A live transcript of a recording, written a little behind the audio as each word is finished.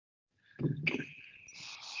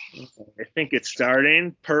I think it's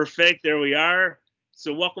starting. Perfect. There we are.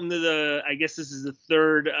 So welcome to I guess this is the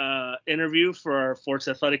third interview for our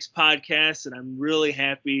Forza Athletics podcast, and I'm really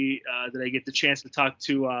happy that I get the chance to talk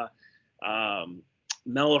to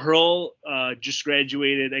Mel Herl. Just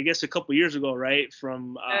graduated, I guess, a couple years ago, right?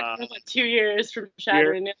 From about 2 years from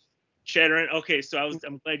Shattering. Shattering. Okay, so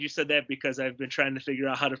I'm glad you said that because I've been trying to figure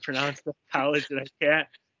out how to pronounce the college and I can't.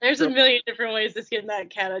 There's a million different ways to skin that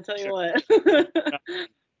cat, I tell you what.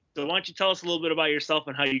 So why don't you tell us a little bit about yourself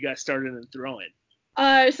and how you got started in throwing?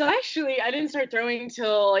 So actually, I didn't start throwing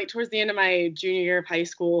till like towards the end of my junior year of high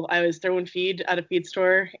school. I was throwing feed at a feed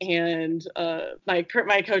store, and my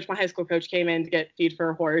high school coach, came in to get feed for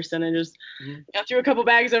a horse, and I just threw a couple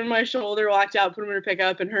bags over my shoulder, walked out, put them in her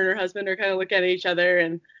pickup, and her and her husband are kind of looking at each other,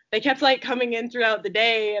 and they kept like coming in throughout the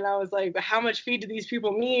day, and I was like, how much feed do these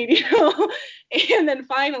people need, you know? And then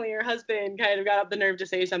finally, her husband kind of got up the nerve to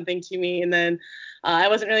say something to me, and then I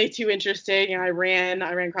wasn't really too interested. You know, I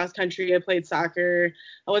ran cross country, I played soccer.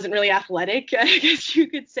 I wasn't really athletic, I guess you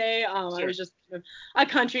could say. Sure. I was just a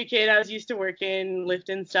country kid. I was used to working,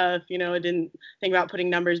 lifting stuff. You know, I didn't think about putting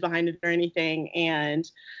numbers behind it or anything. And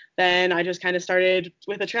then I just kind of started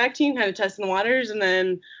with a track team, kind of testing the waters, and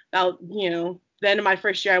then then in my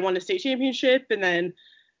first year, I won a state championship, and then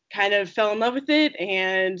kind of fell in love with it.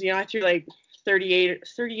 And, you know, I threw like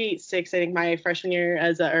 38.6, I think, my freshman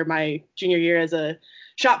year or my junior year as a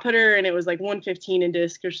shot putter, and it was like 115 in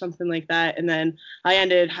disc or something like that. And then I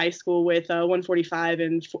ended high school with 145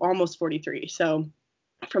 and almost 43. So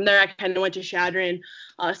from there, I kind of went to Shadron.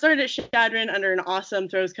 Started at Shadron under an awesome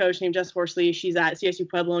throws coach named Jess Horsley. She's at CSU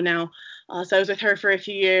Pueblo now. So I was with her for a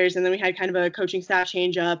few years, and then we had kind of a coaching staff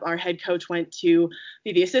change up. Our head coach went to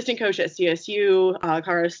be the assistant coach at CSU,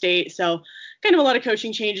 Colorado State. So kind of a lot of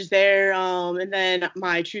coaching changes there. And then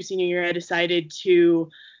my true senior year, I decided to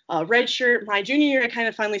redshirt. My junior year, I kind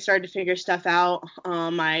of finally started to figure stuff out.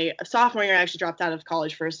 My sophomore year, I actually dropped out of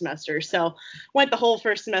college for a semester. So went the whole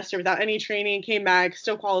first semester without any training, came back,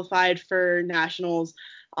 still qualified for nationals.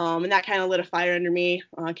 And that kind of lit a fire under me.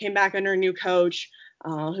 Came back under a new coach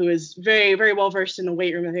who was very, very well versed in the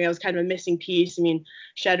weight room. I think that was kind of a missing piece. I mean,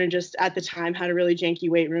 Shadron just at the time had a really janky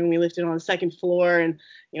weight room. We lifted on the second floor, and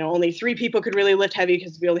only 3 people could really lift heavy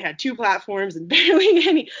because we only had 2 platforms and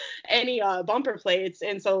barely any bumper plates.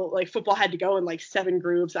 And so like football had to go in like 7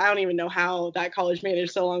 groups. I don't even know how that college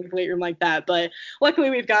managed so long with a weight room like that. But luckily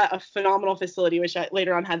we've got a phenomenal facility, which I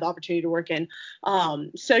later on had the opportunity to work in.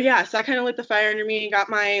 So I kind of lit the fire under me, got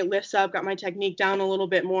my lifts up, got my technique down a little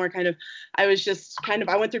bit more.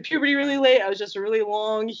 I went through puberty really late. I was just a really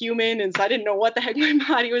long human, and so I didn't know what the heck my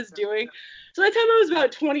body was doing. So by the time I was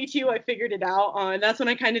about 22, I figured it out, and that's when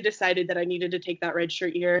I kind of decided that I needed to take that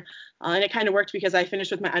redshirt year, and it kind of worked because I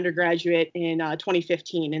finished with my undergraduate in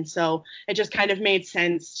 2015, and so it just kind of made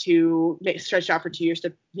sense to stretch out for 2 years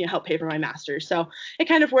to help pay for my master's. So it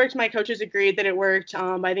kind of worked. My coaches agreed that it worked.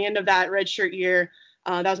 By the end of that redshirt year,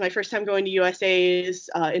 that was my first time going to USA's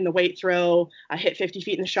in the weight throw. I hit 50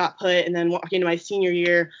 feet in the shot put, and then walking into my senior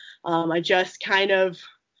year,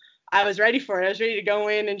 I was ready for it. I was ready to go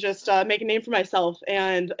in and just make a name for myself.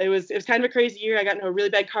 And it was kind of a crazy year. I got into a really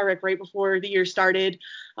bad car wreck right before the year started,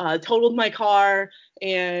 totaled my car,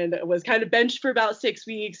 and was kind of benched for about 6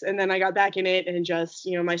 weeks. And then I got back in it, and just,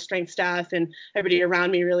 my strength staff and everybody around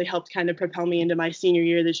me really helped kind of propel me into my senior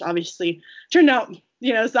year, which obviously turned out,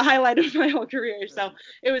 it's the highlight of my whole career. So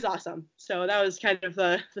it was awesome. So that was kind of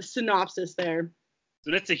the synopsis there. So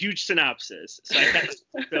that's a huge synopsis. So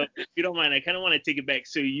if you don't mind, I kind of want to take it back.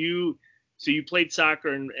 So you played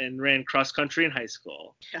soccer and ran cross country in high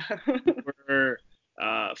school. Yeah. You were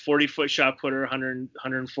 40-foot shot putter,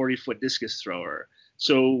 140-foot discus thrower.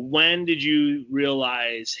 So when did you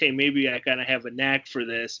realize, hey, maybe I kind of have a knack for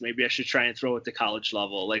this. Maybe I should try and throw at the college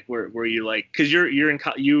level. Like, were you like, because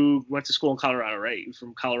you went to school in Colorado, right? You're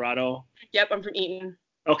from Colorado? Yep, I'm from Eaton.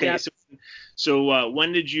 Okay, yep. So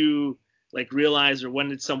when did you realize, or when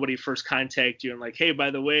did somebody first contact you and like, hey, by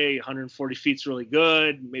the way, 140 feet's really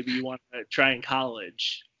good. Maybe you want to try in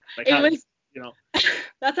college?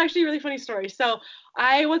 That's actually a really funny story. So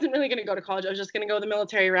I wasn't really going to go to college. I was just going to go the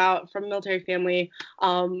military route, from a military family.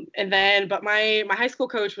 But my high school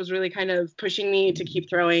coach was really kind of pushing me to keep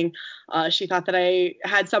throwing. She thought that I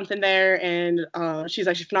had something there, and she's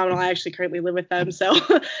actually phenomenal. I actually currently live with them. So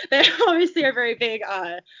they obviously are very big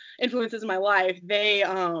influences in my life.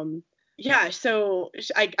 So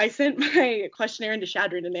I sent my questionnaire into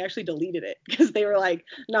Shadron, and they actually deleted it because they were like,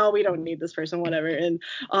 no, we don't need this person, whatever. And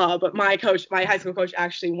but my high school coach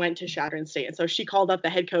actually went to Shadron State, and so she called up the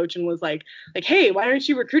head coach and was like, hey, why aren't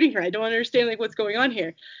you recruiting her? I don't understand what's going on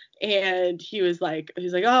here. And he's like,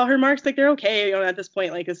 oh, her marks, like, they're okay. You know, at this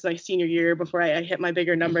point, like, this is my senior year before I hit my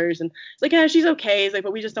bigger numbers. And it's like, yeah, she's okay. He's like,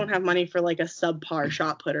 but we just don't have money for like a subpar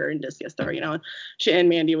shot putter and discus thrower, you know. And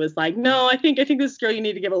Mandy was like, no, I think this girl you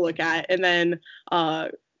need to give a look at. And then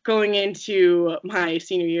going into my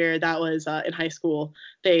senior year, that was in high school,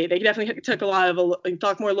 they definitely took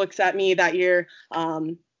more looks at me that year.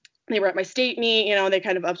 They were at my state meet, you know, they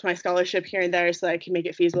kind of upped my scholarship here and there so that I could make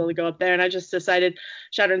it feasible to go up there. And I just decided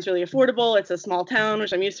Chadron's really affordable. It's a small town,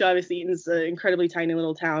 which I'm used to. Obviously, Eaton's an incredibly tiny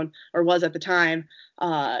little town, or was at the time.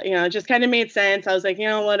 You know, it just kind of made sense. I was like, you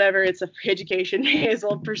know, whatever, it's a free education, may as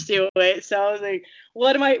well pursue it. So I was like,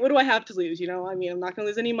 what do I have to lose? You know, I mean, I'm not going to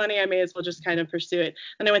lose any money. I may as well just kind of pursue it.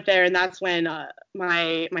 And I went there, and that's when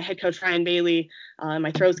my head coach, Ryan Bailey,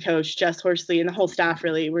 my throws coach, Jess Horsley, and the whole staff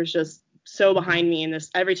really was just so behind me in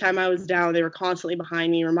this. Every time I was down, they were constantly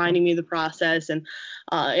behind me, reminding me of the process. And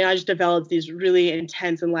I just developed these really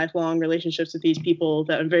intense and lifelong relationships with these people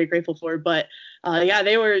that I'm very grateful for. But yeah,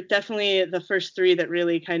 they were definitely the first three that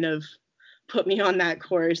really kind of put me on that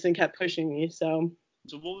course and kept pushing me. So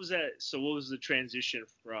what was that? So what was the transition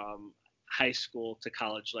from high school to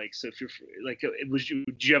college like? So if you're like,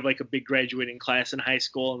 did you have like a big graduating class in high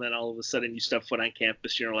school, and then all of a sudden you step foot on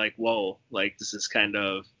campus, you're like, whoa, like this is kind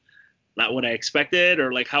of not what I expected?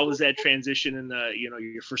 Or like, how was that transition in the, you know,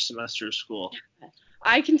 your first semester of school?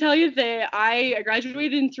 I can tell you that I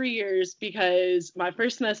graduated in 3 years because my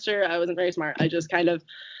first semester I wasn't very smart. I just kind of,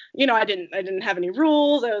 you know, I didn't have any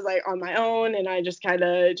rules. I was like on my own, and I just kind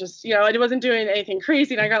of you know, I wasn't doing anything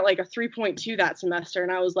crazy. And I got like a 3.2 that semester,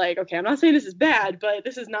 and I was like, okay, I'm not saying this is bad, but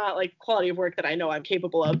this is not like quality of work that I know I'm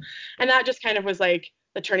capable of. And that just kind of was like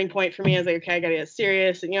the turning point for me. I was like, okay, I gotta get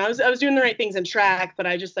serious. And you know, I was doing the right things in track, but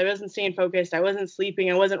I wasn't staying focused. I wasn't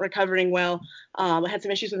sleeping. I wasn't recovering well. I had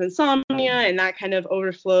some issues with insomnia, and that kind of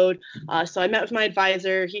overflowed. So I met with my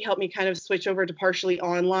advisor. He helped me kind of switch over to partially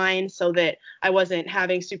online so that I wasn't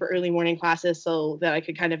having super early morning classes, so that I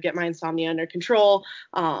could kind of get my insomnia under control.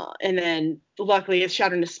 And then luckily,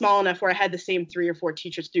 Chadron is small enough where I had the same 3 or 4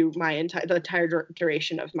 teachers through the entire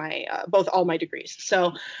duration of my all my degrees.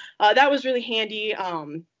 So that was really handy.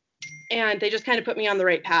 And they just kind of put me on the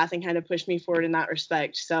right path and kind of pushed me forward in that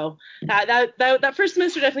respect. So that first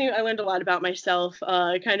semester, definitely, I learned a lot about myself.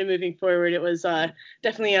 Kind of moving forward, it was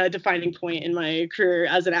definitely a defining point in my career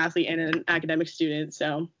as an athlete and an academic student.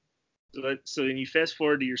 So then you fast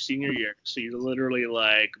forward to your senior year, so you literally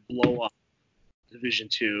like blow up Division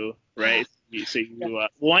II, right? So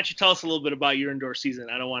why don't you tell us a little bit about your indoor season?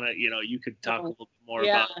 I don't want to, you know, you could talk a little bit more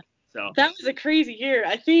about it. So that was a crazy year.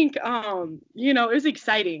 I think, you know, it was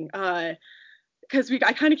exciting. Because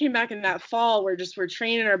I kind of came back in that fall where we're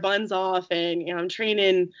training our buns off, and you know, I'm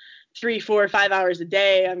training 3, 4, 5 hours a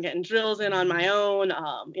day. I'm getting drills in on my own.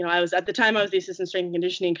 You know, I was the assistant strength and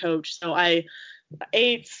conditioning coach, so I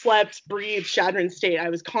ate, slept, breathed Chadron State. I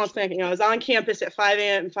was constantly, you know, I was on campus at 5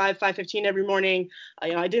 a.m. and 5:15 every morning.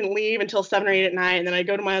 You know, I didn't leave until 7 or 8 at night, and then I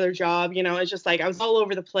go to my other job. You know, it's just like I was all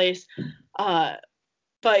over the place.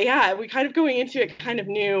 But yeah, we kind of going into it kind of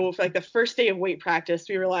knew, like the first day of weight practice,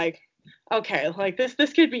 we were like, okay, like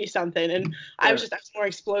this could be something. And I was more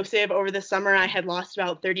explosive over the summer. I had lost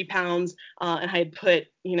about 30 pounds, and I had put,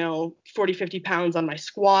 you know, 40, 50 pounds on my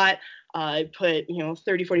squat. I put, you know,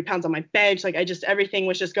 30, 40 pounds on my bench. Like everything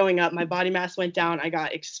was just going up. My body mass went down. I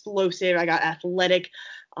got explosive. I got athletic.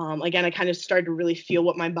 Again, I kind of started to really feel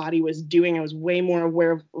what my body was doing. I was way more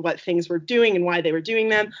aware of what things were doing and why they were doing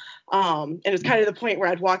them. And it was kind of the point where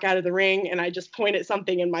I'd walk out of the ring and I just point at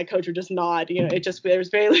something and my coach would just nod. You know, there was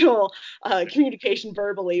very little communication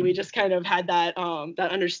verbally. We just kind of had that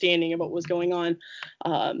understanding of what was going on.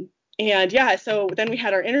 And yeah, so then we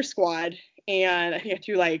had our inner squad, and I think I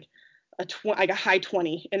threw like like a high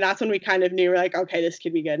 20, and that's when we kind of knew, we're like, okay, this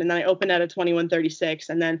could be good. And then I opened at a 21:36,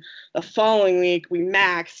 and then the following week we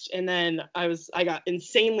maxed, and then I got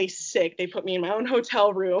insanely sick. They put me in my own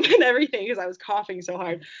hotel room and everything because I was coughing so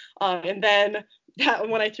hard. And then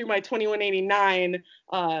when I threw my 21:89,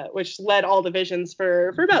 which led all divisions for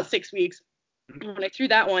about 6 weeks. When I threw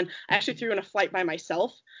that one, I actually threw in a flight by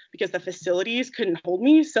myself because the facilities couldn't hold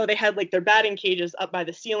me. So they had like their batting cages up by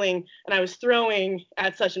the ceiling, and I was throwing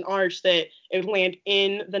at such an arch that it would land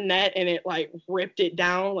in the net, and it like ripped it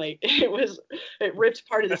down. Like it ripped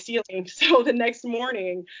part of the ceiling. So the next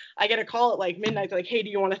morning I get a call at like midnight, like, hey, do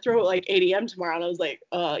you want to throw at like 8 a.m. tomorrow? And I was like,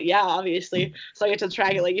 yeah, obviously. So I get to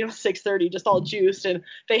track it like, you know, 6:30, just all juiced. And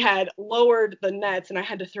they had lowered the nets, and I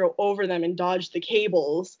had to throw over them and dodge the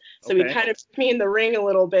cables. So we kind of me in the ring a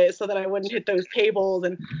little bit so that I wouldn't hit those cables.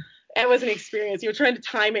 And it was an experience. Trying to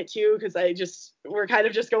time it too, because we're kind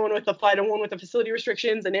of just going with the flight and one with the facility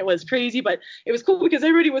restrictions, and it was crazy, but it was cool because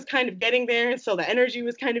everybody was kind of getting there, and so the energy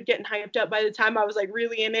was kind of getting hyped up by the time I was like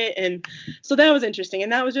really in it, and so that was interesting,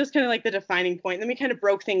 and that was just kind of like the defining point. And then we kind of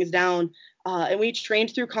broke things down, and we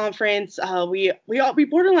trained through conference. We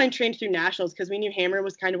borderline trained through nationals because we knew hammer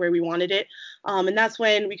was kind of where we wanted it, and that's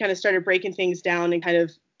when we kind of started breaking things down and kind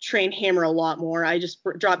of train hammer a lot more. I just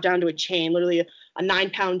dropped down to a chain, literally a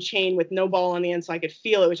 9-pound chain with no ball on the end so I could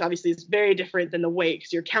feel it, which obviously is very different than the weight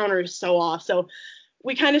because your counter is so off. So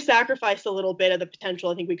we kind of sacrificed a little bit of the potential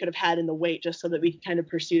I think we could have had in the weight just so that we could kind of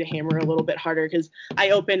pursue the hammer a little bit harder, because I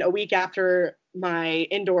opened a week after my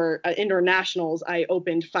indoor nationals. I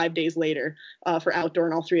opened 5 days later for outdoor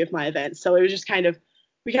in all 3 of my events. So it was just kind of,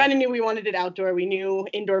 we kind of knew we wanted it outdoor. We knew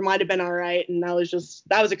indoor might have been all right. And that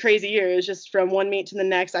was a crazy year. It was just from one meet to the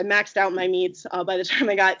next. I maxed out my meets. By the time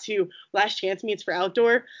I got to last chance meets for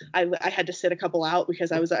outdoor, I had to sit a couple out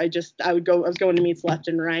because I was going to meets left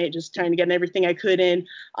and right, just trying to get everything I could in.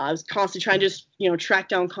 I was constantly trying to just, track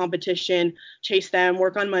down competition, chase them,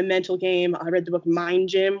 work on my mental game. I read the book Mind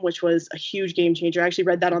Gym, which was a huge game changer. I actually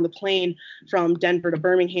read that on the plane from Denver to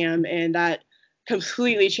Birmingham, and that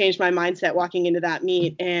completely changed my mindset walking into that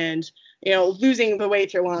meet. And losing the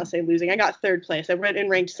weight throw, well, I'll say losing, I got 3rd place. I went in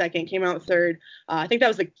ranked 2nd, came out 3rd. I think that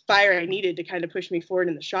was the fire I needed to kind of push me forward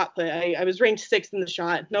in the shot put. I was ranked 6th in the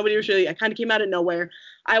shot. Nobody was really, I kind of came out of nowhere.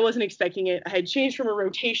 I wasn't expecting it. I had changed from a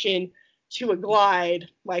rotation to a glide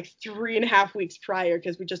like 3.5 weeks prior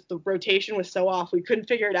because the rotation was so off. We couldn't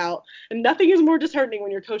figure it out. And nothing is more disheartening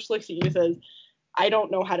when your coach looks at you and says, I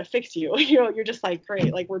don't know how to fix you. You're just like,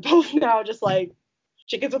 great. Like, we're both now just like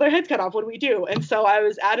chickens with their heads cut off. What do we do? And so I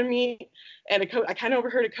was at a meet, and I kind of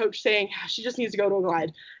overheard a coach saying, she just needs to go to a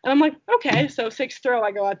glide. And I'm like, okay. So 6th throw,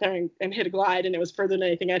 I go out there and hit a glide, and it was further than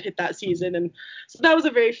anything I'd hit that season. And so that was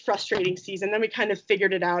a very frustrating season. Then we kind of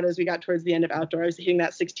figured it out as we got towards the end of outdoor. I was hitting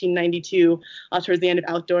that 1692 towards the end of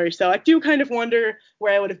outdoor. So I do kind of wonder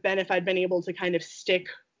where I would have been if I'd been able to kind of stick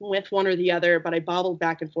with one or the other, but I bobbled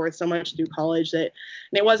back and forth so much through college and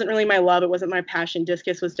it wasn't really my love. It wasn't my passion.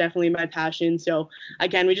 Discus was definitely my passion. So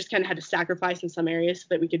again, we just kind of had to sacrifice in some areas so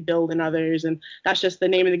that we could build in others. And that's just the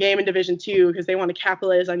name of the game in Division II, because they want to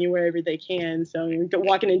capitalize on you wherever they can. So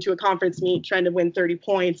walking into a conference meet trying to win 30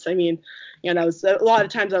 points, I mean, that was a lot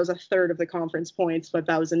of times I was a third of the conference points, but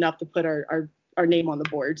that was enough to put our name on the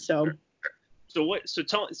board. So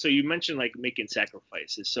So you mentioned like making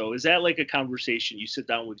sacrifices. So is that like a conversation you sit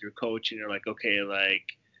down with your coach and you're like, okay, like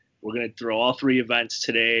we're going to throw all 3 events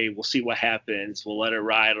today. We'll see what happens. We'll let it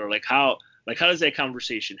ride. Or how does that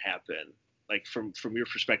conversation happen? Like from your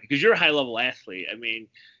perspective, because you're a high level athlete. I mean,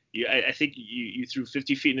 I think you threw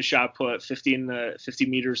 50 feet in the shot put, 50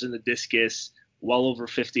 meters in the discus, well over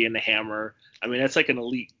 50 in the hammer. I mean, that's like an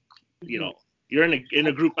elite, you're in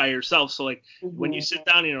a group by yourself. So like when you sit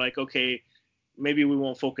down and you're like, okay, maybe we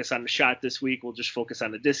won't focus on the shot this week. We'll just focus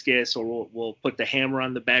on the discus, or we'll put the hammer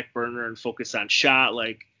on the back burner and focus on shot.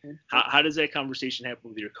 Like, how does that conversation happen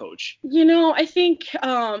with your coach? I think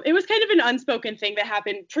it was kind of an unspoken thing that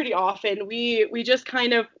happened pretty often. We just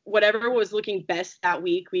kind of, whatever was looking best that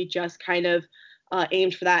week, we just kind of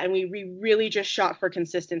aimed for that, and we really just shot for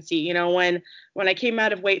consistency. When I came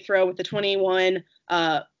out of weight throw with the 21,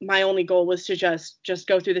 my only goal was to just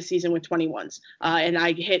go through the season with 21s, and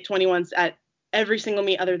I hit 21s at every single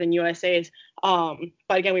meet other than USA's.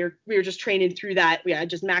 But again, we were just training through that. I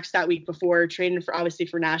just maxed that week before, training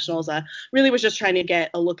for nationals. Really was just trying to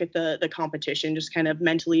get a look at the competition, just kind of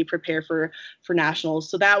mentally prepare for nationals.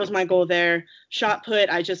 So that was my goal there. Shot put,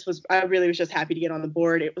 I really was just happy to get on the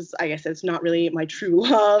board. It was, like I said, it's not really my true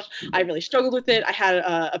love. I really struggled with it. I had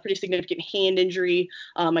a pretty significant hand injury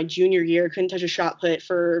my junior year. Couldn't touch a shot put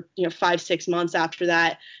for 5-6 months after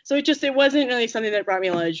that. So it wasn't really something that brought me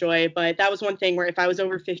a lot of joy. But that was one thing where if I was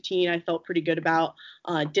over 15, I felt pretty good about.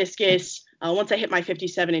 Discus, once I hit my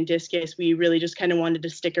 57 in discus, we really just kind of wanted to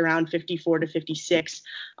stick around 54 to 56.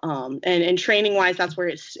 And training wise, that's where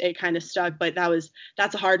it kind of stuck. But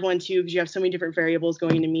that's a hard one too, because you have so many different variables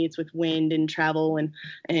going into meets with wind and travel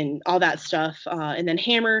and all that stuff. And then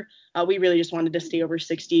hammer, we really just wanted to stay over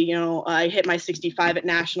 60. I hit my 65 at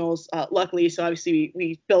nationals, luckily. So obviously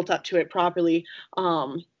we built up to it properly.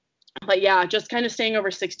 But yeah, just kind of staying over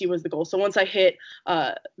 60 was the goal. So once I hit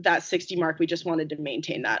that 60 mark, we just wanted to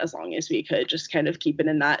maintain that as long as we could, just kind of keep it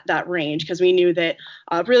in that range, because we knew that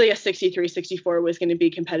really a 63, 64 was going to be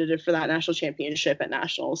competitive for that national championship at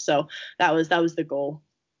nationals. So that was the goal.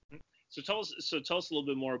 So tell us a little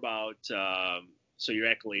bit more about your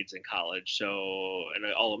accolades in college. So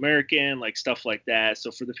an All-American, like stuff like that. So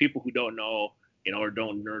for the people who don't know, or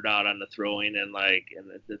don't nerd out on the throwing and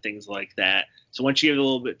the things like that. So why don't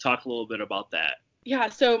you talk a little bit about that? Yeah,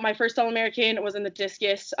 so my first All-American was in the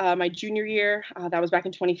discus my junior year. That was back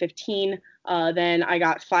in 2015. Then I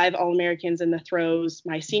got 5 All-Americans in the throws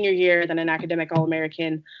my senior year, then an academic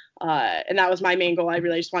All-American. And that was my main goal. I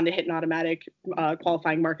really just wanted to hit an automatic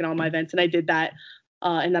qualifying mark in all my events, and I did that.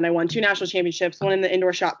 And then I won 2 national championships, one in the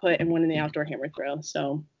indoor shot put and one in the outdoor hammer throw.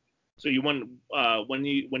 So you won. When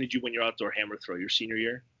did you win your outdoor hammer throw? Your senior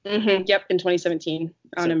year? Yep, in 2017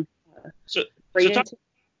 on so Bradenton.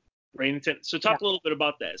 Bradenton. So talk a little bit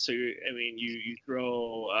about that. So you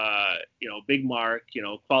throw big mark.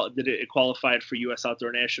 Did it qualified for U.S.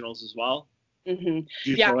 Outdoor Nationals as well?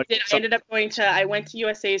 Yeah, I went to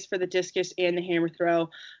USA's for the discus and the hammer throw.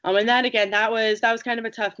 And then again, that was kind of a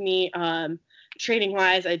tough meet. Training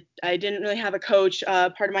wise, I didn't really have a coach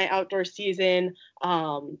part of my outdoor season.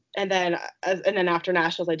 And then after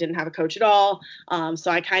nationals, I didn't have a coach at all.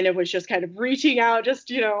 So I kind of was just kind of reaching out.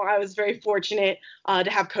 I was very fortunate to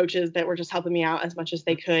have coaches that were just helping me out as much as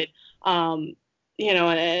they could. And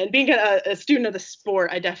being a student of the sport,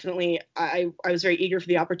 I was very eager for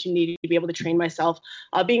the opportunity to be able to train myself.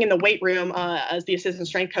 Being in the weight room as the assistant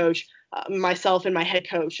strength coach, myself and my head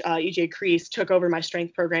coach, EJ Crease, took over my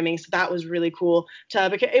strength programming. So that was really cool to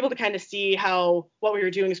be able to kind of see how what we were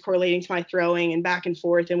doing is correlating to my throwing and back and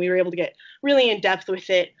forth. And we were able to get really in depth with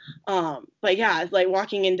it. But yeah, like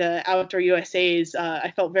walking into Outdoor USA's,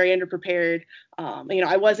 I felt very underprepared.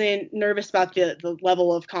 I wasn't nervous about the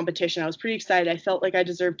level of competition. I was pretty excited. I felt like I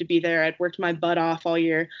deserved to be there. I'd worked my butt off all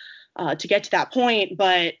year to get to that point.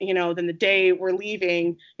 But, then the day we're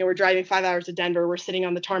leaving, we're driving 5 hours to Denver. We're sitting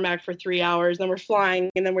on the tarmac for 3 hours. Then we're flying.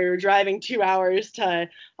 And then we were driving 2 hours to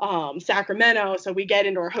Sacramento. So we get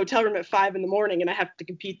into our hotel room at 5 in the morning and I have to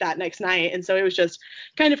compete that next night. And so it was just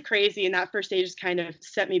kind of crazy. And that first day just kind of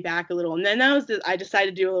set me back a little. And then I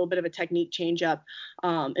decided to do a little bit of a technique change up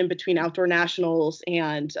in between outdoor nationals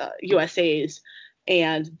and USA's.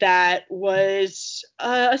 And that was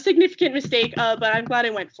a significant mistake, but I'm glad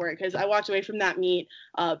I went for it because I walked away from that meet.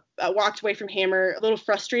 I walked away from hammer a little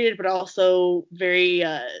frustrated, but also very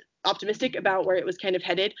optimistic about where it was kind of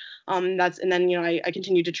headed. And then I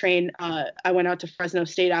continued to train. I went out to Fresno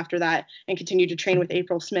State after that and continued to train with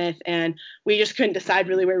April Smith. And we just couldn't decide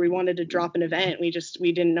really where we wanted to drop an event. We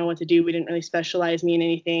didn't know what to do. We didn't really specialize me in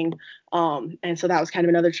anything. And so that was kind of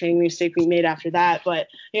another training mistake we made after that. But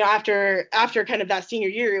after kind of that senior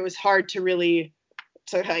year, it was hard to really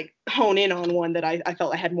like hone in on one that I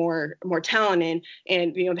felt I had more talent in.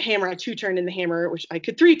 And the hammer, I 2-turned in the hammer, which I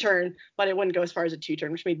could 3-turn, but it wouldn't go as far as a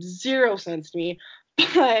 2-turn, which made zero sense to me.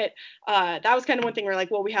 But that was kind of one thing where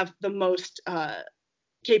like, well, we have the most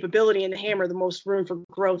capability in the hammer, the most room for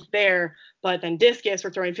growth there. But then discus,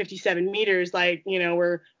 we're throwing 57 meters, like,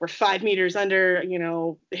 we're 5 meters under,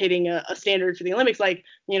 hitting a standard for the Olympics, like,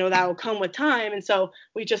 that will come with time. And so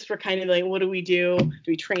we just were kind of like, what do we do? Do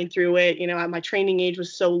we train through it? My training age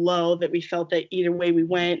was so low that we felt that either way we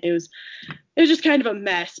went, it was just kind of a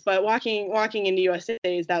mess. But walking into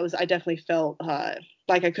USA's, I definitely felt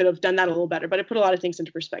like I could have done that a little better, but it put a lot of things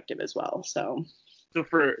into perspective as well. So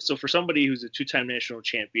for somebody who's a 2-time national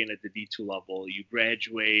champion at the D2 level, you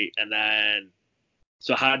graduate, and then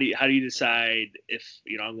so how do you decide if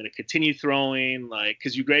I'm going to continue throwing, like,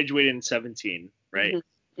 because you graduated in 17, right?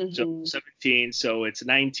 Mm-hmm. So 17, so it's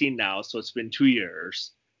 19 now, so it's been 2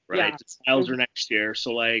 years, right? Yeah. The trials are next year,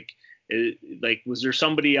 so was there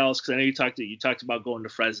somebody else? Because I know you talked about going to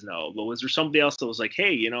Fresno, but was there somebody else that was like,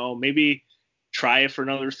 hey, maybe try it for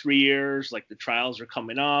another 3 years, like the trials are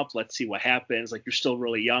coming up, let's see what happens, like you're still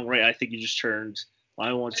really young, right? I think you just turned, well,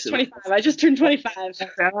 I won't say 25. I just turned 25. I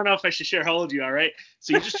don't know if I should share how old you are, right?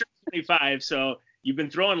 So you just turned 25, so you've been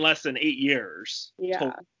throwing less than 8 years. Yeah.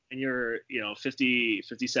 Total, and you're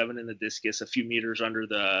 57 in the discus, a few meters under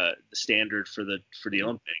the standard for the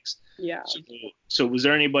Olympics. Yeah. So was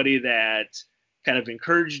there anybody that kind of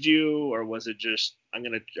encouraged you, or was it just I'm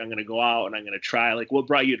gonna go out and I'm gonna try? Like, what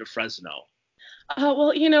brought you to Fresno?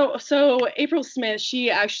 Well, so April Smith,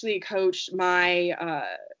 she actually coached my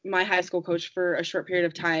high school coach for a short period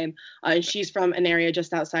of time, and she's from an area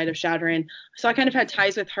just outside of Chadron. So I kind of had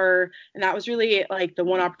ties with her, and that was really like the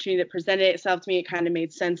one opportunity that presented itself to me. It kind of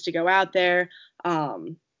made sense to go out there. A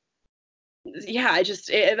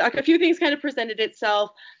few things kind of presented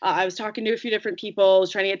itself. I was talking to a few different people,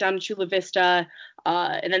 was trying to get down to Chula Vista,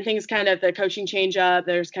 and then things kind of, the coaching change up.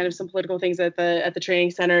 There's kind of some political things at the training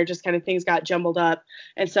center, just kind of things got jumbled up.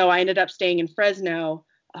 And so I ended up staying in Fresno.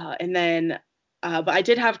 And then But I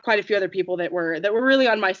did have quite a few other people that were really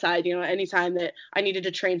on my side. You know, anytime that I needed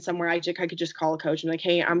to train somewhere, I could just call a coach and be like,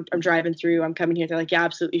 hey, I'm driving through, I'm coming here. They're like, yeah,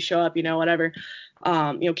 absolutely, show up, you know, whatever.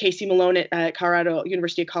 You know, Casey Malone at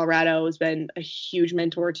University of Colorado has been a huge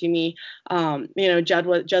mentor to me. You know, Judd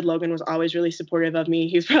Logan was always really supportive of me.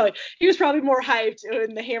 He was probably more hyped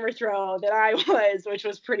in the hammer throw than I was, which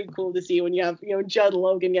was pretty cool to see when you have, you know, Judd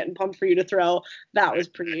Logan getting pumped for you to throw. That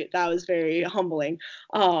was very humbling.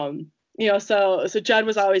 You know, so Judd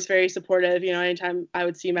was always very supportive. You know, anytime I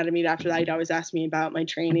would see him at a meet after that, he'd always ask me about my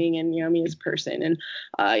training and, you know, me as a person.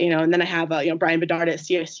 And, you know, and then I have, you know, Brian Bedard at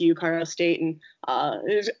CSU, Colorado State, and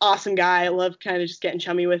he's an awesome guy. I love kind of just getting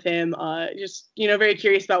chummy with him. Just, you know, very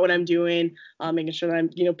curious about what I'm doing, making sure that I'm,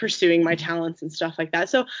 you know, pursuing my talents and stuff like that.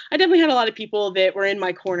 So I definitely had a lot of people that were in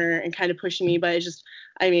my corner and kind of pushing me, but it's just,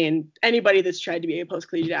 I mean, anybody that's tried to be a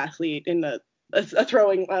post-collegiate athlete in a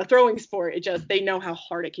throwing sport, it just, they know how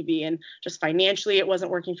hard it can be. And just financially, it wasn't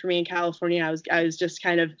working for me in California. I was just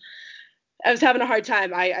kind of, I was having a hard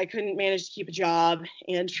time. I couldn't manage to keep a job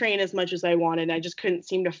and train as much as I wanted. I just couldn't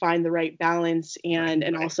seem to find the right balance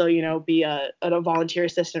and also, you know, be a volunteer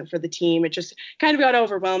assistant for the team. It just kind of got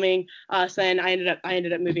overwhelming. So then I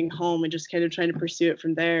ended up moving home and just kind of trying to pursue it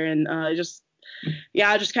from there. And just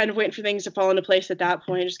kind of waiting for things to fall into place at that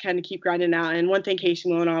point, just kind of keep grinding out. And one thing Casey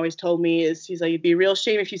Malone always told me is, he's like, it'd be a real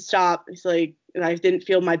shame if you stop. He's like, I didn't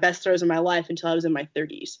feel my best throws in my life until I was in my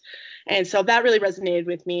 30s. And so that really resonated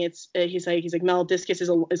with me. He's like, Mel, discus is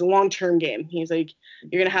a long-term game. He's like,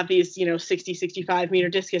 you're going to have these, you know, 60, 65 meter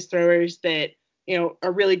discus throwers that, you know,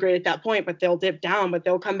 are really great at that point, but they'll dip down, but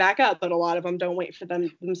they'll come back up. But a lot of them don't wait for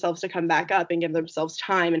themselves to come back up and give themselves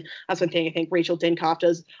time. And that's one thing I think Rachel Dinkoff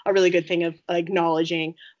does a really good thing of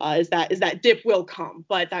acknowledging, is that dip will come,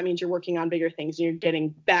 but that means you're working on bigger things and you're getting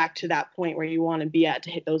back to that point where you want to be at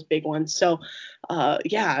to hit those big ones. So,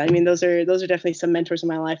 yeah, I mean, those are definitely some mentors in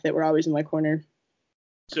my life that were always in my corner.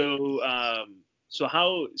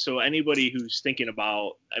 So anybody who's thinking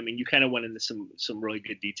about, I mean, you kind of went into some really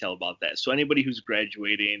good detail about that. So anybody who's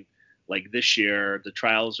graduating like this year, the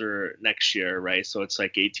trials are next year, right? So it's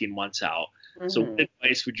like 18 months out. Mm-hmm. So what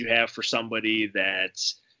advice would you have for somebody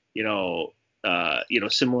that's,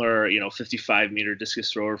 similar, 55 meter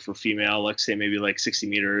discus thrower for female, let's say maybe like 60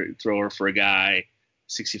 meter thrower for a guy,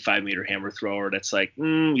 65 meter hammer thrower that's like,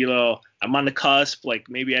 I'm on the cusp, like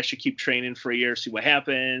maybe I should keep training for a year, see what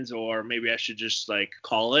happens, or maybe I should just like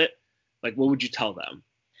call it. Like, what would you tell them?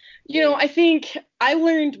 You know, I think I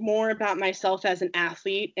learned more about myself as an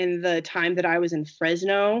athlete in the time that I was in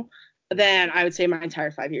Fresno than I would say my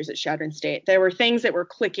entire 5 years at Chadron State. There were things that were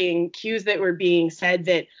clicking, cues that were being said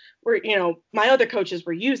that were, you know, my other coaches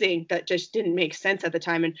were using that just didn't make sense at the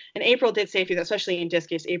time. And April did say a few, especially in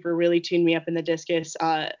discus. April really tuned me up in the discus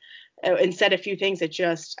and said a few things that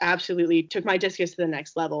just absolutely took my discus to the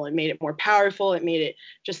next level and made it more powerful. It made it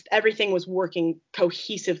just, everything was working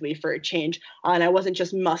cohesively for a change. And I wasn't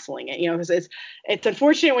just muscling it, you know, because it's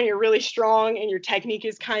unfortunate when you're really strong and your technique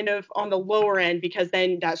is kind of on the lower end, because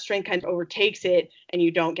then that strength kind of overtakes it and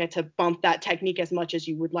you don't get to bump that technique as much as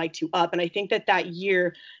you would like to up. And I think that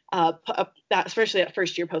year, that especially that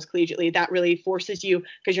first year post-collegiately, that really forces you,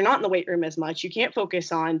 because you're not in the weight room as much. You can't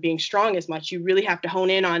focus on being strong as much. You really have to hone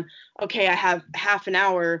in on, okay, I have half an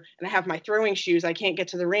hour and I have my throwing shoes. I can't get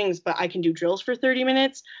to the rings, but I can do drills for 30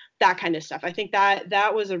 minutes, that kind of stuff. I think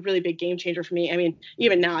that was a really big game changer for me. I mean,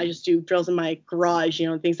 even now I just do drills in my garage, you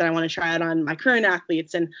know, things that I want to try out on my current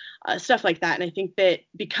athletes and stuff like that. And I think that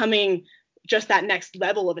becoming just that next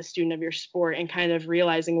level of a student of your sport and kind of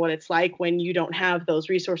realizing what it's like when you don't have those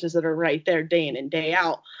resources that are right there day in and day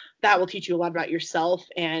out, that will teach you a lot about yourself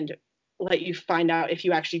and let you find out if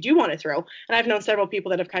you actually do want to throw. And I've known several people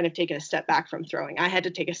that have kind of taken a step back from throwing. I had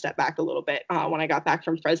to take a step back a little bit when I got back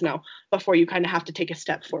from Fresno before you kind of have to take a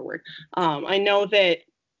step forward. I know that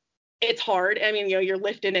it's hard. I mean, you know, you're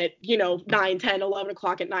lifting at, 9, 10, 11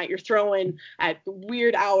 o'clock at night. You're throwing at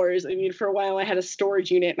weird hours. I mean, for a while I had a storage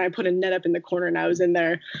unit and I put a net up in the corner and I was in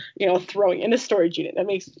there, throwing in a storage unit.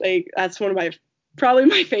 That's one of probably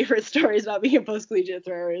my favorite stories about being a post-collegiate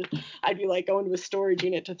thrower is I'd be like going to a storage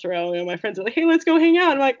unit to throw. My friends are like, hey, let's go hang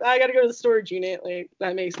out. I'm like, I got to go to the storage unit. Like,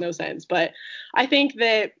 that makes no sense. But I think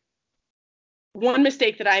that one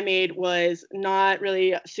mistake that I made was not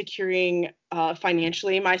really securing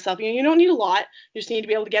financially myself. You don't need a lot. You just need to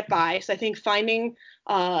be able to get by. So I think finding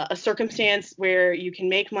a circumstance where you can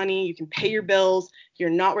make money, you can pay your bills, you're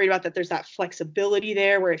not worried about that. There's that flexibility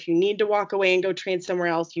there where if you need to walk away and go train somewhere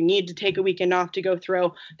else, you need to take a weekend off to go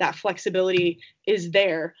throw, that flexibility is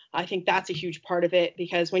there. I think that's a huge part of it,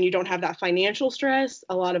 because when you don't have that financial stress,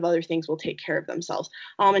 a lot of other things will take care of themselves.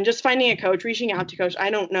 And just finding a coach, reaching out to coach. I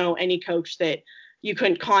don't know any coach that you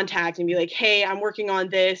couldn't contact and be like, hey, I'm working on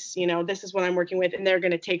this, this is what I'm working with. And they're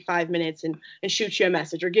going to take 5 minutes and shoot you a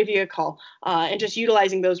message or give you a call, and just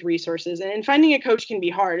utilizing those resources. And finding a coach can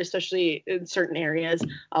be hard, especially in certain areas.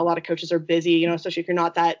 A lot of coaches are busy, especially if you're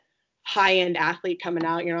not that high end athlete coming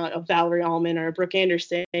out, you're not a Valerie Allman or a Brooke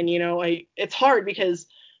Anderson, it's hard because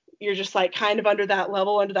you're just like kind of under that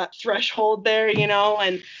level, under that threshold there,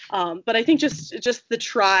 and but I think just the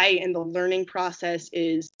try and the learning process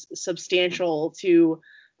is substantial to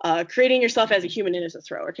creating yourself as a human and as a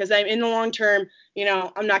thrower, because I'm in the long term,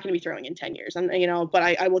 I'm not going to be throwing in 10 years, but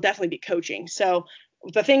I will definitely be coaching. So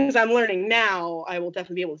the things I'm learning now, I will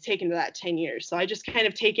definitely be able to take into that 10 years. So I just kind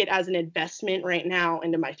of take it as an investment right now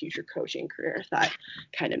into my future coaching career, if that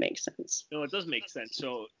kind of makes sense. No, it does make sense.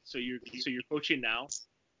 So you're coaching now?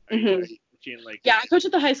 Mm-hmm. Are you coaching like? Yeah, I coach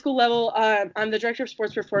at the high school level. I'm the director of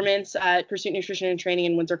sports performance at Pursuit Nutrition and Training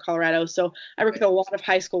in Windsor, Colorado. So I work with a lot of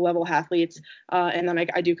high school level athletes, and then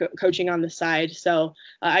I do coaching on the side. So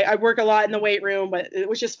I work a lot in the weight room, but it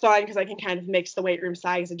was just fun because I can kind of mix the weight room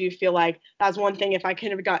side, because I do feel like that's one thing. If I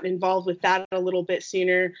could have gotten involved with that a little bit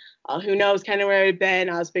sooner, who knows kind of where I'd been.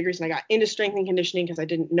 I was a big reason I got into strength and conditioning, because I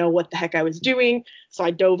didn't know what the heck I was doing. So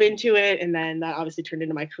I dove into it, and then that obviously turned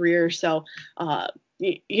into my career. So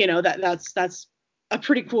that's a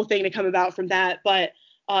pretty cool thing to come about from that. But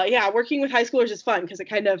yeah, working with high schoolers is fun because it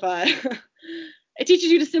kind of it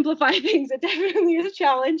teaches you to simplify things. It definitely is a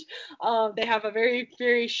challenge. They have a very,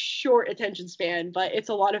 very short attention span, but it's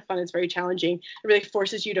a lot of fun. It's very challenging. It really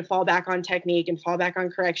forces you to fall back on technique and fall back on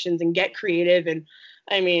corrections and get creative. And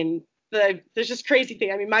I mean, there's just crazy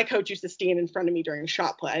thing. I mean, my coach used to stand in front of me during a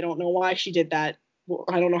shot play. I don't know why she did that.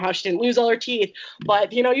 I don't know how she didn't lose all her teeth,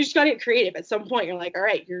 but you just got to get creative. At some point, you're like, all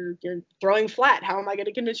right, you're throwing flat. How am I going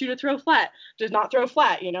to convince you to throw flat? Just not throw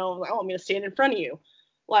flat. Oh, I'm going to stand in front of you.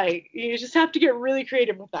 Like, you just have to get really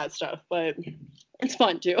creative with that stuff, but it's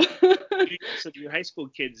fun too. So your high school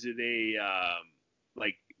kids, do they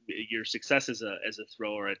like your success as a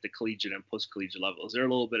thrower at the collegiate and post-collegiate level? Is there a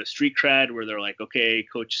little bit of street cred where they're like, okay,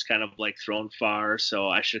 coach is kind of like thrown far, so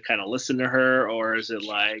I should kind of listen to her, or is it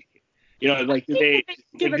like, like, do they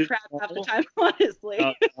give a crap half the time, honestly?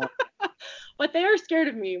 But they are scared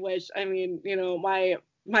of me, which, I mean,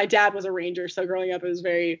 my dad was a ranger, so growing up it was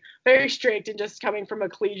very, very strict, and just coming from a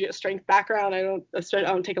collegiate strength background, I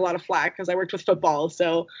don't take a lot of flack because I worked with football,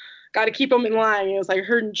 so got to keep them in line. It was like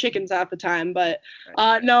herding chickens half the time. But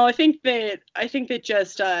no, I think that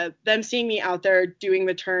just them seeing me out there doing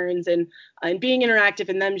the turns and being interactive,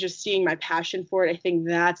 and them just seeing my passion for it, I think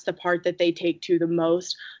that's the part that they take to the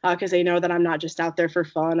most, because they know that I'm not just out there for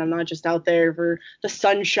fun. I'm not just out there for the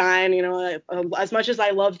sunshine. As much as I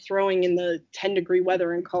love throwing in the 10-degree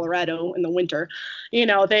weather in Colorado in the winter,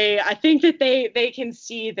 I think that they can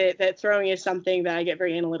see that throwing is something that I get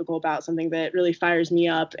very analytical about, something that really fires me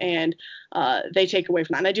up, and they take away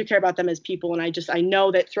from that. And I do care about them as people, and I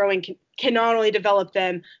know that throwing can not only develop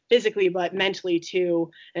them physically but mentally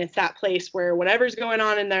too. And it's that place where whatever's going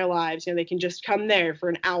on in their lives, they can just come there for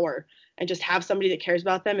an hour and just have somebody that cares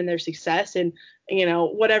about them and their success, and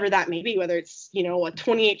whatever that may be, whether it's a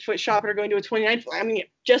 28-foot shot putter going to a 29-foot. I mean,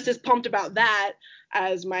 just as pumped about that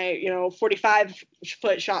as my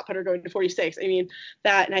 45-foot shot putter going to 46. I mean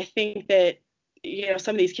that, and I think that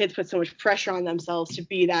some of these kids put so much pressure on themselves to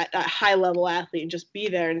be that high level athlete and just be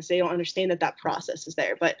there, and they don't understand that process is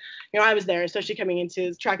there. But I was there, especially coming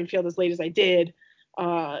into track and field as late as I did.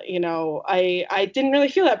 I didn't really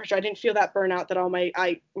feel that pressure. I didn't feel that burnout that all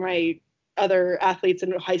my other athletes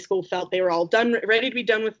in high school felt. They were all ready to be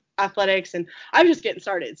done with athletics, and I was just getting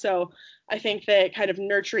started. So I think that kind of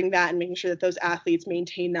nurturing that and making sure that those athletes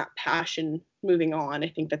maintain that passion moving on, I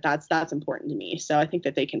think that that's important to me. So I think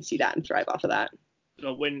that they can see that and thrive off of that.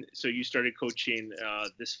 So you started coaching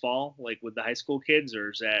this fall, like with the high school kids,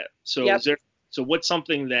 or is that so? Yep. Is there, so what's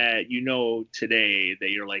something that today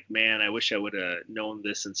that you're like, man, I wish I would have known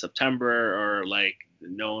this in September, or like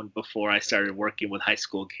known before I started working with high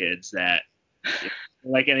school kids, that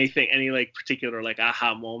like anything, any like particular like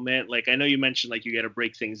aha moment? Like, I know you mentioned like you got to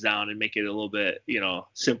break things down and make it a little bit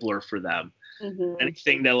simpler for them. Mm-hmm.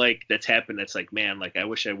 Anything that's happened that's like, man, like I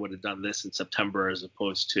wish I would have done this in September as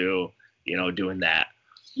opposed to doing that.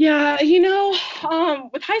 Yeah,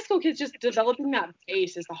 with high school kids, just developing that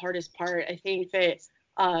base is the hardest part. I think that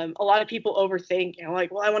a lot of people overthink,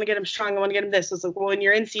 like, well, I want to get them strong. I want to get them this. It's like, well, when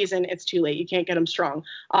you're in season, it's too late. You can't get them strong.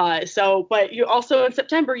 But you also in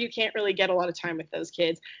September, you can't really get a lot of time with those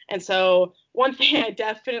kids. And so one thing I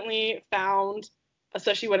definitely found,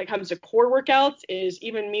 especially when it comes to core workouts, is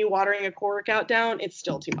even me watering a core workout down, it's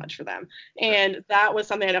still too much for them. And that was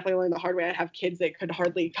something I definitely learned the hard way. I have kids that could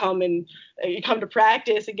hardly come to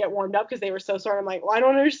practice and get warmed up because they were so sore. I'm like, well, I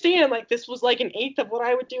don't understand. Like, this was like an eighth of what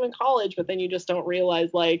I would do in college, but then you just don't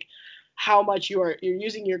realize like how much you're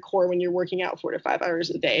using your core when you're working out 4 to 5 hours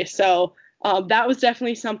a day. So that was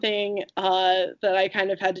definitely something that I kind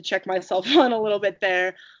of had to check myself on a little bit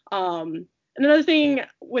there. Another thing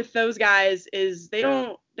with those guys is they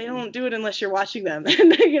don't do it unless you're watching them.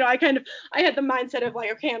 And I had the mindset of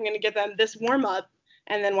like, okay, I'm going to get them this warm up,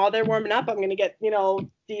 and then while they're warming up, I'm going to get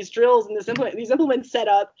these drills and these implements set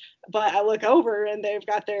up. But I look over and they've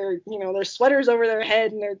got their sweaters over their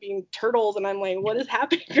head and they're being turtles, and I'm like, what is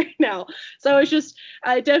happening right now? So it's just,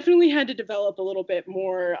 I definitely had to develop a little bit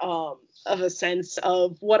more of a sense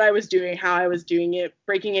of what I was doing, how I was doing it,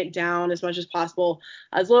 breaking it down as much as possible,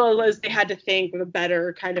 as well as they had to think of a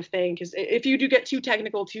better kind of thing. Because if you do get too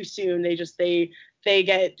technical too soon, they get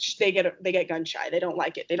gun shy. They don't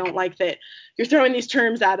like it. They don't like that you're throwing these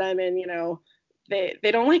terms at them, and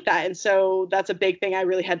they don't like that. And so that's a big thing I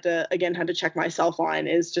really had to check myself on,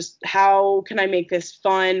 is just how can I make this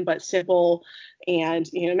fun but simple, and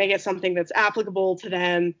make it something that's applicable to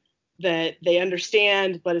them, that they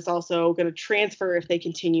understand, but it's also going to transfer if they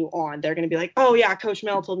continue on. They're going to be like, oh yeah, Coach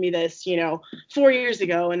Mel told me this 4 years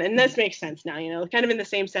ago, and this makes sense now, kind of in the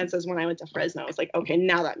same sense as when I went to Fresno. It's like, okay,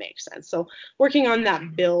 now that makes sense. So working on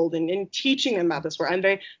that build and teaching them about this work.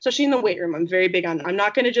 Especially in the weight room, I'm very big on, I'm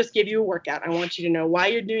not going to just give you a workout. I want you to know why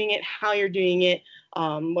you're doing it, how you're doing it,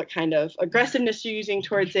 what kind of aggressiveness you're using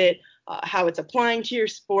towards it, how it's applying to your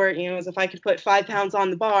sport. As if I could put 5 pounds on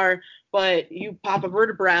the bar, but you pop a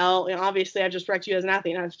vertebral, obviously I just wrecked you as an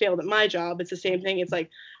athlete and I've failed at my job. It's the same thing. It's like,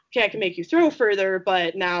 okay, I can make you throw further,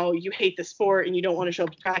 but now you hate the sport and you don't want to show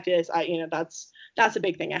up to practice. That's a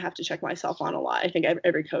big thing I have to check myself on a lot. I think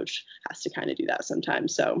every coach has to kind of do that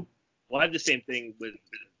sometimes. So. Well, I have the same thing with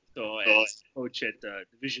as coach at the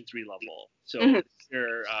Division 3 level. So Mhm.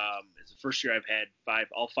 here, it's the first year I've had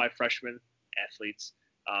all five freshman athletes,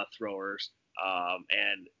 throwers,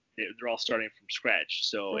 and they're all starting from scratch.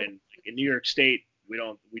 So in New York State,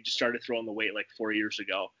 we just started throwing the weight like 4 years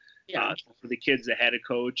ago. Yeah. For the kids that had a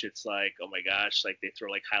coach, it's like, oh my gosh, like they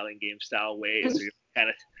throw like Highland Game style weight, so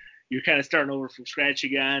you're kind of starting over from scratch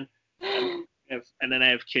again. And then I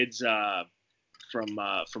have kids from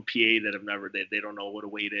PA that have never they don't know what a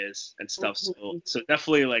weight is and stuff. So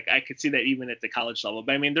definitely, like, I could see that even at the college level.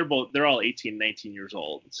 But I mean, they're all 18, 19 years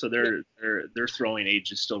old, so their throwing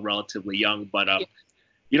age is still relatively young. But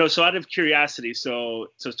so out of curiosity, so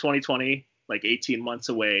 2020, like 18 months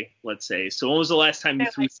away, let's say. So when was the last time you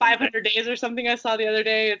threw Like 500 days or something I saw the other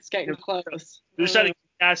day. It's getting close. Just out of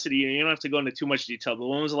curiosity, you don't have to go into too much detail, but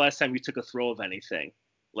when was the last time you took a throw of anything,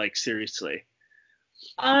 like seriously?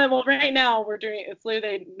 Well, right now we're doing, it's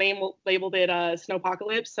literally labeled it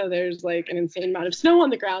snowpocalypse, so there's like an insane amount of snow on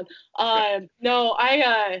the ground. No,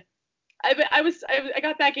 I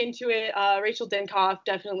got back into it. Rachel Denkoff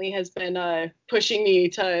definitely has been pushing me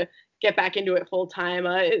to get back into it full time.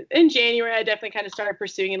 In January, I definitely kind of started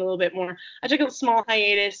pursuing it a little bit more. I took a small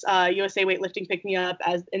hiatus. USA Weightlifting picked me up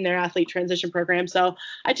as in their athlete transition program, so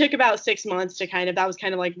I took about 6 months to that was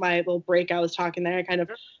kind of like my little break I was talking there. I kind of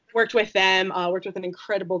worked with them, worked with an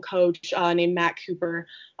incredible coach named Matt Cooper.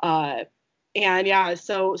 And yeah,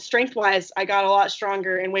 so strength wise, I got a lot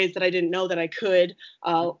stronger in ways that I didn't know that I could.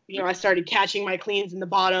 I started catching my cleans in the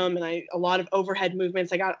bottom, and a lot of overhead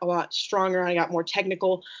movements. I got a lot stronger. I got more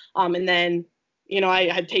technical. And then, I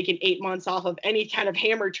had taken 8 months off of any kind of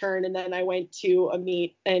hammer turn, and then I went to a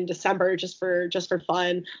meet in December just for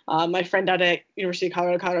fun. My friend out at University of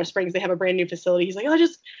Colorado Springs, they have a brand new facility. He's like, oh,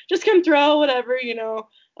 just come throw whatever.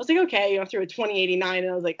 I was like, okay, through a 2089,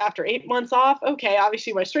 and I was like, after 8 months off, okay,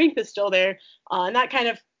 obviously my strength is still there, and that kind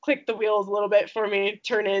of clicked the wheels a little bit for me to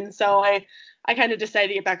turn in. So I kind of decided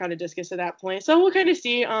to get back onto discus at that point. So we'll kind of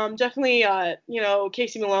see. Definitely,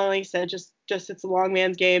 Casey Malone, like said, just it's a long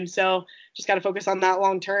man's game. So just got to focus on that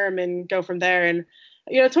long term and go from there. And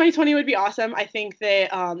 2020 would be awesome. I think that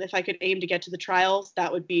if I could aim to get to the trials,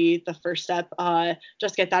 that would be the first step.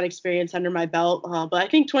 Just get that experience under my belt. But I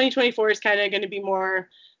think 2024 is kind of going to be more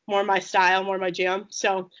more my style, more my jam.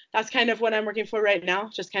 So that's kind of what I'm working for right now.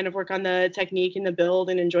 Just kind of work on the technique and the build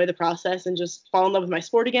and enjoy the process and just fall in love with my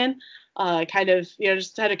sport again. Kind of,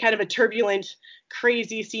 just had a kind of a turbulent,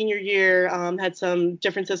 crazy senior year. Had some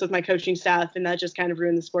differences with my coaching staff, and that just kind of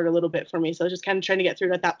ruined the sport a little bit for me. So just kind of trying to get through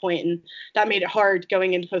it at that point, and that made it hard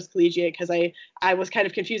going into post-collegiate because I was kind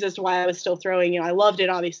of confused as to why I was still throwing. I loved it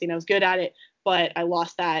obviously, and I was good at it, but I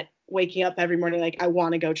lost that waking up every morning like I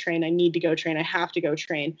want to go train, I need to go train, I have to go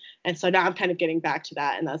train. And so now I'm kind of getting back to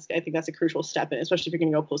that, and I think that's a crucial step in it, especially if you're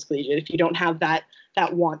going to go post collegiate. If you don't have that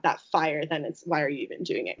want, that fire, then it's why are you even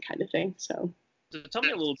doing it kind of thing. So tell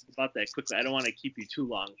me a little bit about that quickly. I don't want to keep you too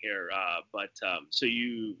long here, but so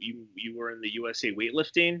you were in the USA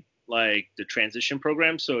weightlifting, like the transition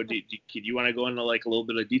program. So do you want to go into like a little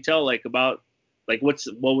bit of detail, like about like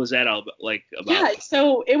what was that all like about? Yeah,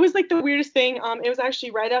 so it was like the weirdest thing. It was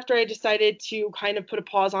actually right after I decided to kind of put a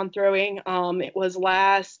pause on throwing. It was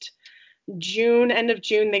last June, end of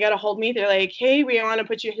June. They got a hold of me. They're like, "Hey, we want to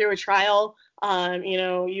put you through a trial.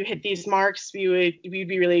 You hit these marks. We'd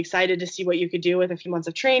be really excited to see what you could do with a few months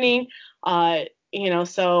of training."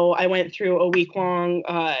 So I went through a week long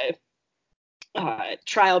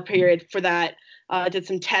trial period for that. Did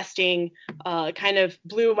some testing, kind of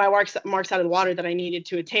blew my marks out of the water that I needed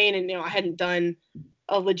to attain. And, I hadn't done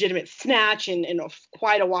a legitimate snatch in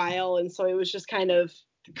quite a while. And so it was just kind of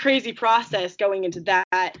crazy process going into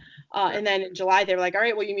that. And then in July, they were like, all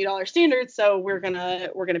right, well, you meet all our standards. So we're going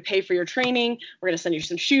to pay for your training. We're going to send you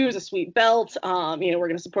some shoes, a sweet belt. We're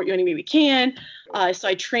going to support you any way we can. So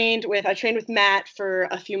I trained with Matt for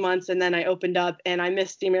a few months, and then I opened up and I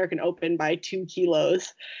missed the American Open by 2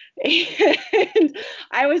 kilos. And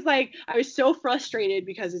I was so frustrated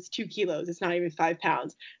because it's 2 kilos. It's not even 5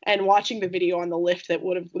 pounds. And watching the video on the lift that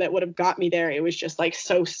would have got me there, it was just like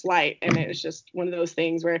so slight. And it was just one of those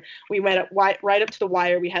things where we went up right up to the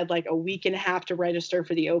wire. We had like a week and a half to register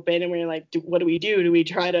for the Open. And we were like, what do we do? Do we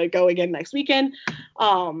try to go again next weekend?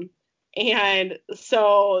 And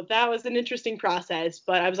so that was an interesting process,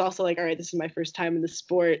 but I was also like, all right, this is my first time in the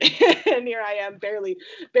sport. And here I am barely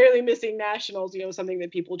missing nationals, something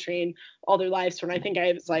that people train all their lives for. And I think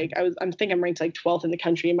I'm ranked like 12th in the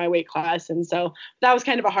country in my weight class. And so that was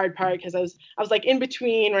kind of a hard part because I was like in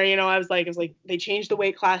between where, I was like, they changed the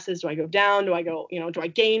weight classes. Do I go down? Do I go, do I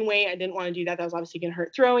gain weight? I didn't want to do that. That was obviously going to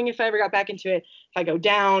hurt throwing if I ever got back into it. If I go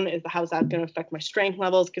down, how's that going to affect my strength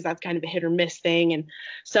levels? Because that's kind of a hit or miss thing. And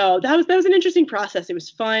so that was an interesting process. It was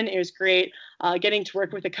fun. It was great. Getting to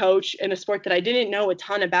work with a coach in a sport that I didn't know a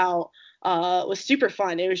ton about was super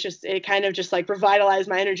fun. It kind of just like revitalized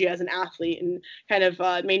my energy as an athlete and kind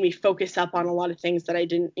of made me focus up on a lot of things that I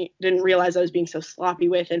didn't realize I was being so sloppy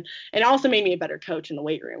with. And it also made me a better coach in the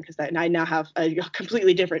weight room because I now have a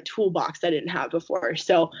completely different toolbox that I didn't have before.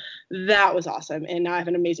 So that was awesome. And now I have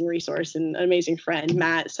an amazing resource and an amazing friend,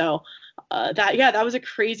 Matt. So that was a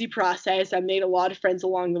crazy process. I made a lot of friends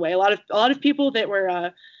along the way. A lot of people that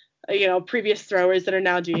were previous throwers that are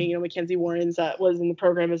now doing, Mackenzie Warrens was in the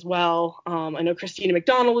program as well. I know Christina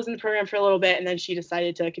McDonald was in the program for a little bit, and then she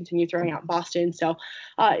decided to continue throwing out in Boston. So,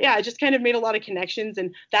 I just kind of made a lot of connections,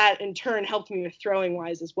 and that in turn helped me with throwing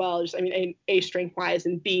wise as well. A strength wise,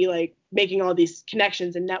 and B, like making all these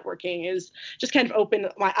connections and networking is just kind of opened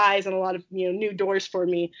my eyes on a lot of, new doors for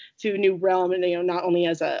me to a new realm, and, not only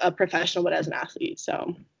as a professional, but as an athlete.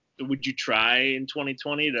 So would you try in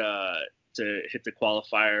 2020 to hit the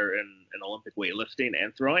qualifier in Olympic weightlifting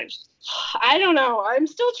and throwing? I don't know. I'm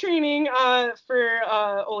still training for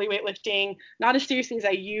Oli weightlifting, not as seriously as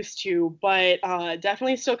I used to, but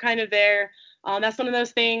definitely still kind of there. That's one of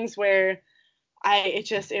those things where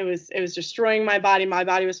it was destroying my body. My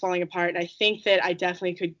body was falling apart, and I think that I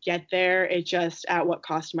definitely could get there. It just at what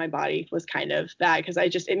cost to my body was kind of that, because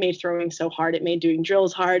it made throwing so hard. It made doing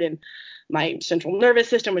drills hard, and my central nervous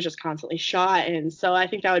system was just constantly shot. And so I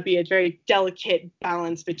think that would be a very delicate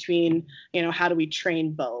balance between, how do we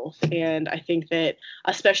train both? And I think that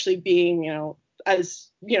especially being,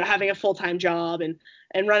 having a full-time job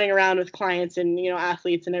and running around with clients and,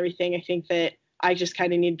 athletes and everything, I think that I just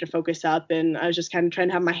kind of needed to focus up, and I was just kind of trying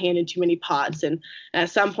to have my hand in too many pots. And at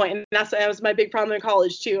some point, and that was my big problem in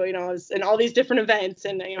college too. I was in all these different events,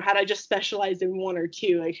 and, had I just specialized in one or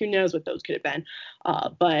two, like who knows what those could have been.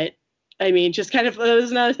 But I mean, just kind of, that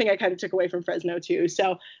was another thing I kind of took away from Fresno too.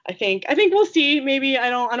 So I think we'll see. Maybe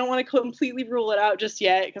I don't want to completely rule it out just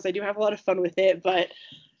yet, because I do have a lot of fun with it, but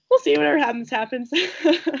we'll see. Whatever happens.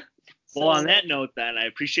 Well, on that note, then, I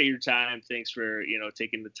appreciate your time. Thanks for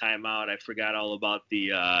taking the time out. I forgot all about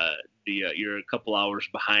you're a couple hours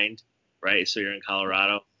behind, right? So you're in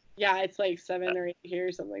Colorado. Yeah, it's like 7 or 8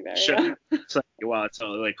 here, something like that. Sure. Yeah. It's like, wow, it's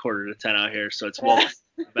only like 9:45 out here, so it's well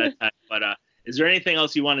bedtime. But is there anything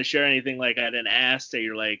else you want to share? Anything like I didn't ask that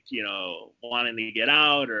you're like, wanting to get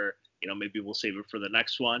out, or maybe we'll save it for the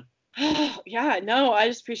next one. Yeah, no, I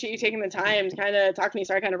just appreciate you taking the time to kind of talk to me.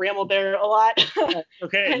 Sorry, I kind of rambled there a lot.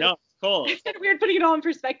 Okay, no, cool. It's kind of weird putting it all in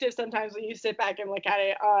perspective sometimes when you sit back and look at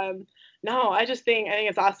it. No, I think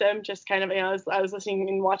it's awesome. Just kind of, I was listening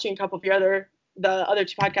and watching a couple of the other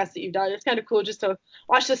two podcasts that you've done. It's kind of cool just to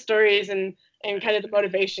watch the stories and kind of the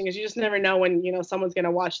motivation, because you just never know when someone's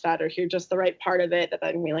gonna watch that or hear just the right part of it that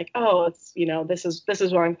then be like, oh, it's this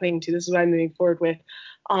is what I'm clinging to. This is what I'm moving forward with.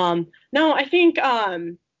 No, I think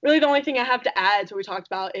really the only thing I have to add to what we talked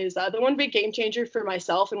about is the one big game changer for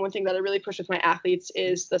myself, and one thing that I really push with my athletes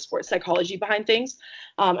is the sports psychology behind things.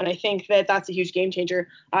 And I think that that's a huge game changer.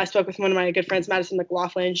 I spoke with one of my good friends, Madison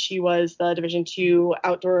McLaughlin. She was the Division II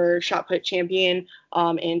outdoor shot put champion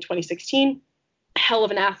in 2016. Hell of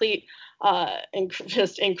an athlete, and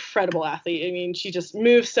just incredible athlete. I mean, she just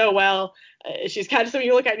moves so well. She's kind of something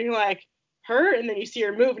you look at and you're like, her, and then you see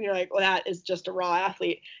her move and you're like, well, that is just a raw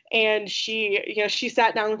athlete. And she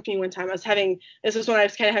sat down with me one time. This was when I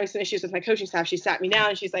was kind of having some issues with my coaching staff. She sat me down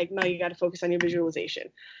and she's like, Mel, you got to focus on your visualization.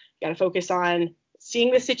 You got to focus on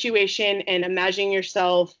seeing the situation and imagining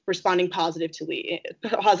yourself responding positively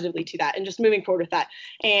to that and just moving forward with that.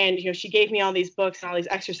 And she gave me all these books and all these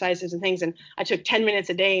exercises and things, and I took 10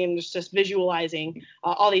 minutes a day and just visualizing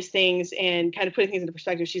all these things and kind of putting things into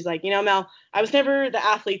perspective. She's like, Mel, I was never the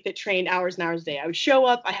athlete that trained hours and hours a day. I would show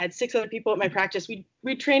up, I had 6 other people at my practice,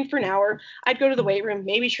 we'd train for an hour, I'd go to the weight room,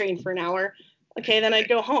 maybe train for an hour. Okay, then I'd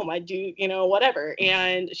go home. I'd do, whatever.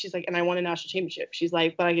 And she's like, and I won a national championship. She's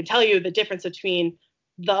like, but I can tell you the difference between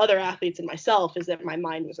the other athletes and myself is that my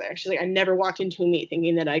mind was there. She's like, I never walked into a meet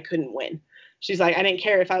thinking that I couldn't win. She's like, I didn't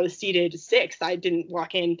care if I was seated 6th. I didn't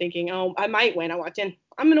walk in thinking, oh, I might win. I walked in,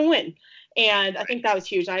 I'm going to win. And I think that was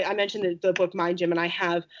huge. I mentioned the book Mind Gym, and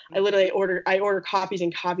I literally order copies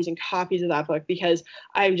and copies and copies of that book because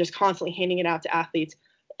I'm just constantly handing it out to athletes.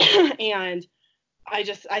 And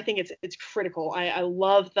I think it's critical. I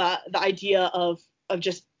love the idea of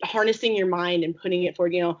just harnessing your mind and putting it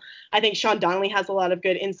forward. I think Sean Donnelly has a lot of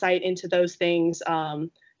good insight into those things.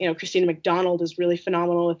 Christina McDonald is really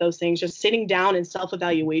phenomenal with those things, just sitting down and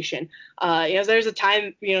self-evaluation. There's a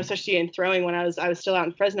time, especially in throwing when I was still out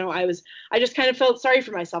in Fresno, I just kind of felt sorry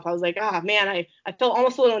for myself. I was like, man, I felt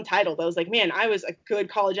almost a little entitled. I was like, man, I was a good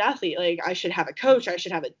college athlete. Like, I should have a coach. I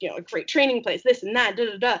should have a great training place, this and that,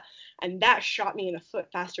 And that shot me in the foot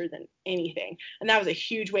faster than anything. And that was a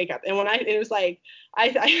huge wake up. And when it was like, I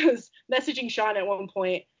was messaging Sean at one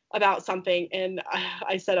point about something, and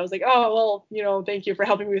I said, I was like, oh, well, thank you for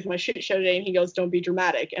helping me with my shit show today. And he goes, don't be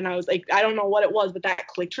dramatic. And I was like, I don't know what it was, but that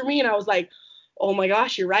clicked for me. And I was like, oh my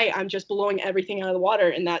gosh, you're right. I'm just blowing everything out of the water.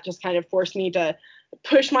 And that just kind of forced me to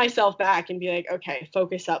push myself back and be like, okay,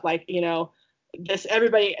 focus up. Like,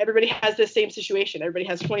 everybody has this same situation. Everybody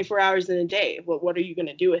has 24 hours in a day. What are you going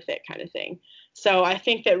to do with it, kind of thing? So I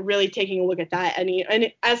think that really taking a look at that, and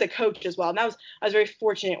as a coach as well. And I was very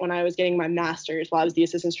fortunate when I was getting my master's while I was the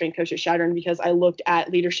assistant strength coach at Shadron, because I looked at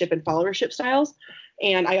leadership and followership styles,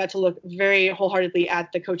 and I got to look very wholeheartedly at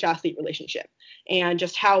the coach-athlete relationship and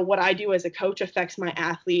just how what I do as a coach affects my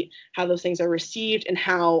athlete, how those things are received, and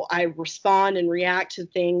how I respond and react to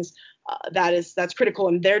things. That's critical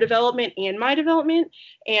in their development and my development.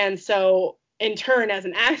 And so in turn, as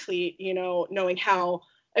an athlete, knowing how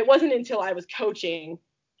it wasn't until I was coaching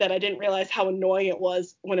that I didn't realize how annoying it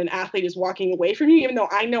was when an athlete is walking away from you, even though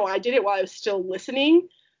I know I did it while I was still listening,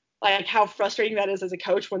 like how frustrating that is as a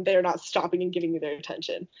coach when they're not stopping and giving you their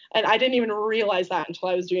attention. And I didn't even realize that until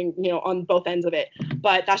I was doing, on both ends of it.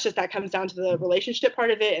 But that comes down to the relationship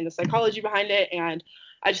part of it and the psychology behind it. And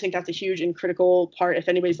I just think that's a huge and critical part if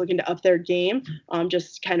anybody's looking to up their game,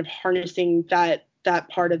 just kind of harnessing that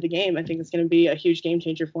part of the game. I think it's going to be a huge game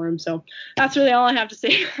changer for him. So that's really all I have to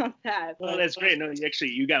say about that. Well, that's great. No,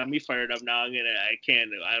 you got me fired up now. I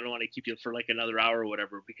don't want to keep you for like another hour or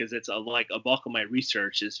whatever, because it's a bulk of my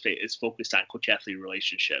research is focused on coach-athlete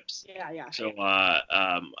relationships. Yeah. So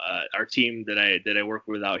our team that I work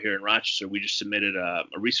with out here in Rochester, we just submitted a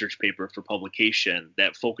research paper for publication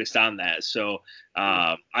that focused on that. So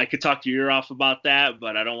I could talk your ear off about that,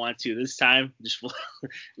 but I don't want to this time.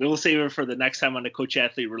 We'll save it for the next time on the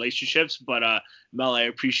coach-athlete relationships. But Mel, I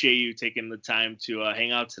appreciate you taking the time to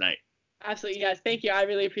hang out tonight. Absolutely, yes. Thank you. I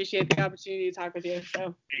really appreciate the opportunity to talk with you.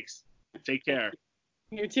 So Thanks. Take care.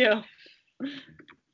 You too.